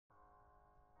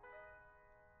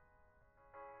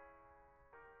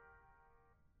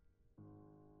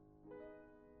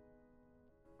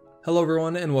Hello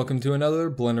everyone and welcome to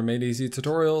another BlenderMadeEasy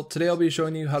tutorial. Today I'll be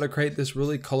showing you how to create this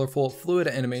really colorful fluid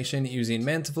animation using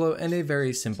Mantaflow and a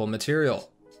very simple material.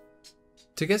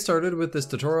 To get started with this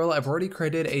tutorial, I've already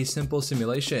created a simple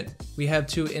simulation. We have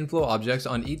two inflow objects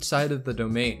on each side of the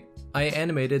domain. I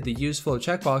animated the use flow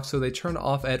checkbox so they turn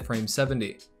off at frame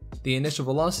 70. The initial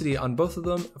velocity on both of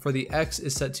them for the X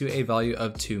is set to a value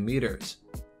of 2 meters.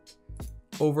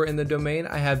 Over in the domain,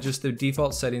 I have just the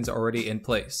default settings already in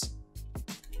place.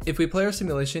 If we play our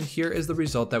simulation, here is the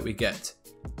result that we get.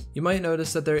 You might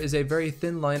notice that there is a very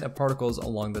thin line of particles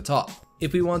along the top.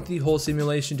 If we want the whole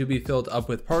simulation to be filled up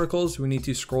with particles, we need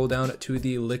to scroll down to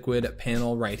the liquid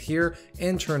panel right here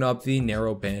and turn up the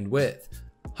narrow bandwidth.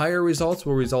 Higher results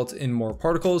will result in more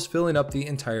particles filling up the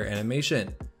entire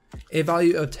animation. A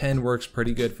value of 10 works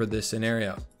pretty good for this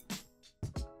scenario.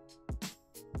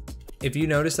 If you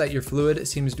notice that your fluid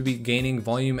seems to be gaining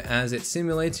volume as it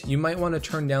simulates, you might want to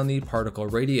turn down the particle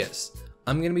radius.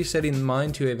 I'm going to be setting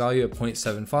mine to a value of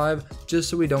 0.75 just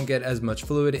so we don't get as much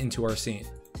fluid into our scene.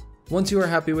 Once you are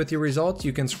happy with your results,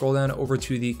 you can scroll down over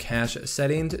to the cache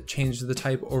settings, change the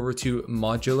type over to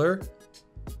modular,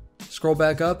 scroll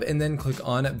back up and then click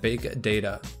on bake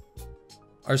data.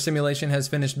 Our simulation has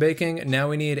finished baking. Now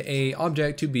we need an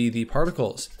object to be the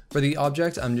particles. For the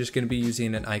object, I'm just going to be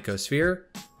using an icosphere.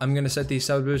 I'm going to set these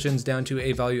subdivisions down to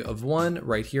a value of 1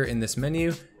 right here in this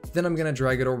menu. Then I'm going to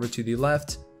drag it over to the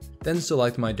left, then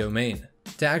select my domain.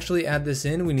 To actually add this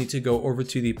in, we need to go over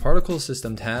to the particle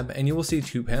system tab and you will see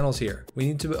two panels here. We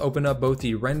need to open up both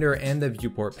the render and the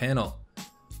viewport panel.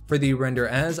 For the render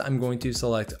as, I'm going to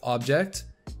select object,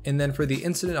 and then for the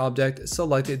incident object,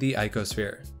 select the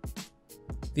icosphere.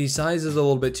 The size is a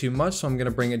little bit too much, so I'm going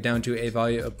to bring it down to a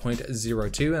value of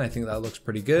 0.02, and I think that looks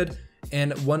pretty good.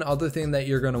 And one other thing that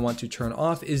you're going to want to turn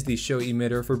off is the show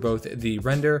emitter for both the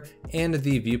render and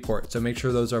the viewport, so make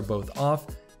sure those are both off.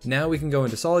 Now we can go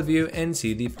into solid view and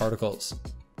see the particles.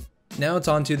 Now it's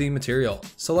on to the material.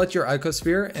 Select your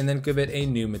icosphere and then give it a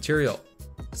new material.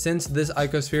 Since this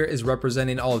icosphere is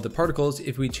representing all of the particles,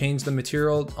 if we change the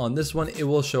material on this one, it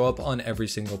will show up on every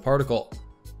single particle.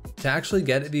 To actually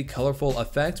get the colorful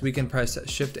effect, we can press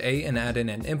Shift A and add in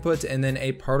an input and then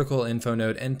a particle info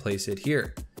node and place it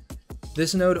here.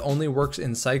 This node only works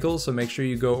in cycles, so make sure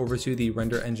you go over to the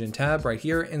render engine tab right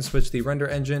here and switch the render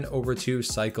engine over to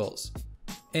cycles.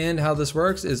 And how this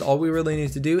works is all we really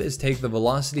need to do is take the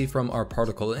velocity from our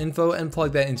particle info and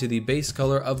plug that into the base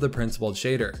color of the principled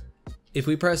shader. If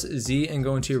we press Z and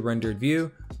go into rendered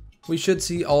view, we should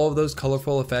see all of those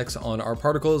colorful effects on our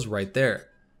particles right there.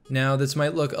 Now this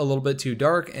might look a little bit too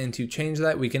dark, and to change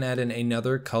that we can add in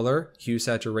another color, hue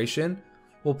saturation.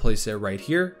 We'll place it right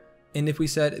here, and if we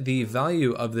set the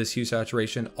value of this hue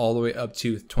saturation all the way up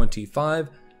to 25,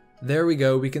 there we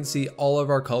go, we can see all of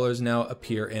our colors now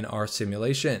appear in our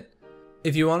simulation.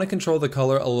 If you want to control the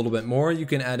color a little bit more, you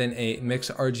can add in a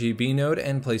mix RGB node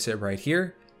and place it right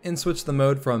here, and switch the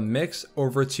mode from mix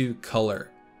over to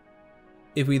color.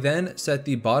 If we then set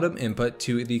the bottom input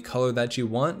to the color that you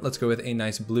want, let's go with a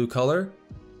nice blue color.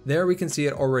 There we can see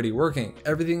it already working.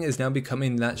 Everything is now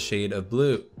becoming that shade of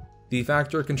blue. The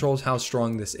factor controls how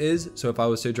strong this is, so if I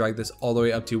was to drag this all the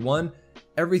way up to 1,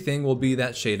 everything will be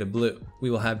that shade of blue.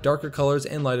 We will have darker colors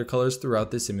and lighter colors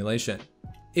throughout the simulation.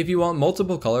 If you want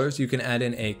multiple colors, you can add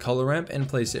in a color ramp and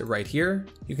place it right here.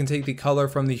 You can take the color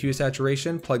from the hue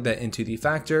saturation, plug that into the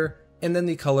factor, and then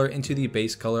the color into the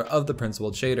base color of the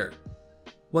principled shader.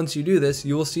 Once you do this,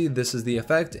 you will see this is the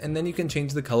effect, and then you can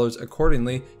change the colors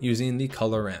accordingly using the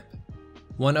color ramp.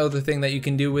 One other thing that you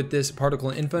can do with this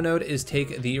particle info node is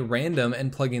take the random and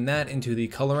plugging that into the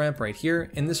color ramp right here,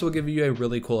 and this will give you a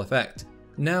really cool effect.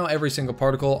 Now every single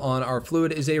particle on our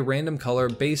fluid is a random color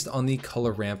based on the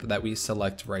color ramp that we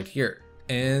select right here.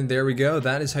 And there we go,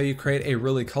 that is how you create a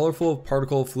really colorful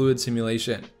particle fluid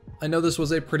simulation. I know this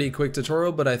was a pretty quick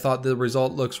tutorial, but I thought the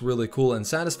result looks really cool and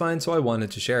satisfying, so I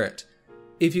wanted to share it.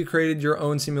 If you created your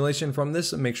own simulation from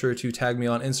this, make sure to tag me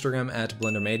on Instagram at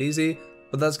BlenderMadeEasy.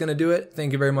 But that's going to do it.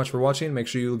 Thank you very much for watching. Make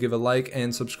sure you give a like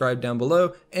and subscribe down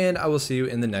below, and I will see you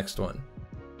in the next one.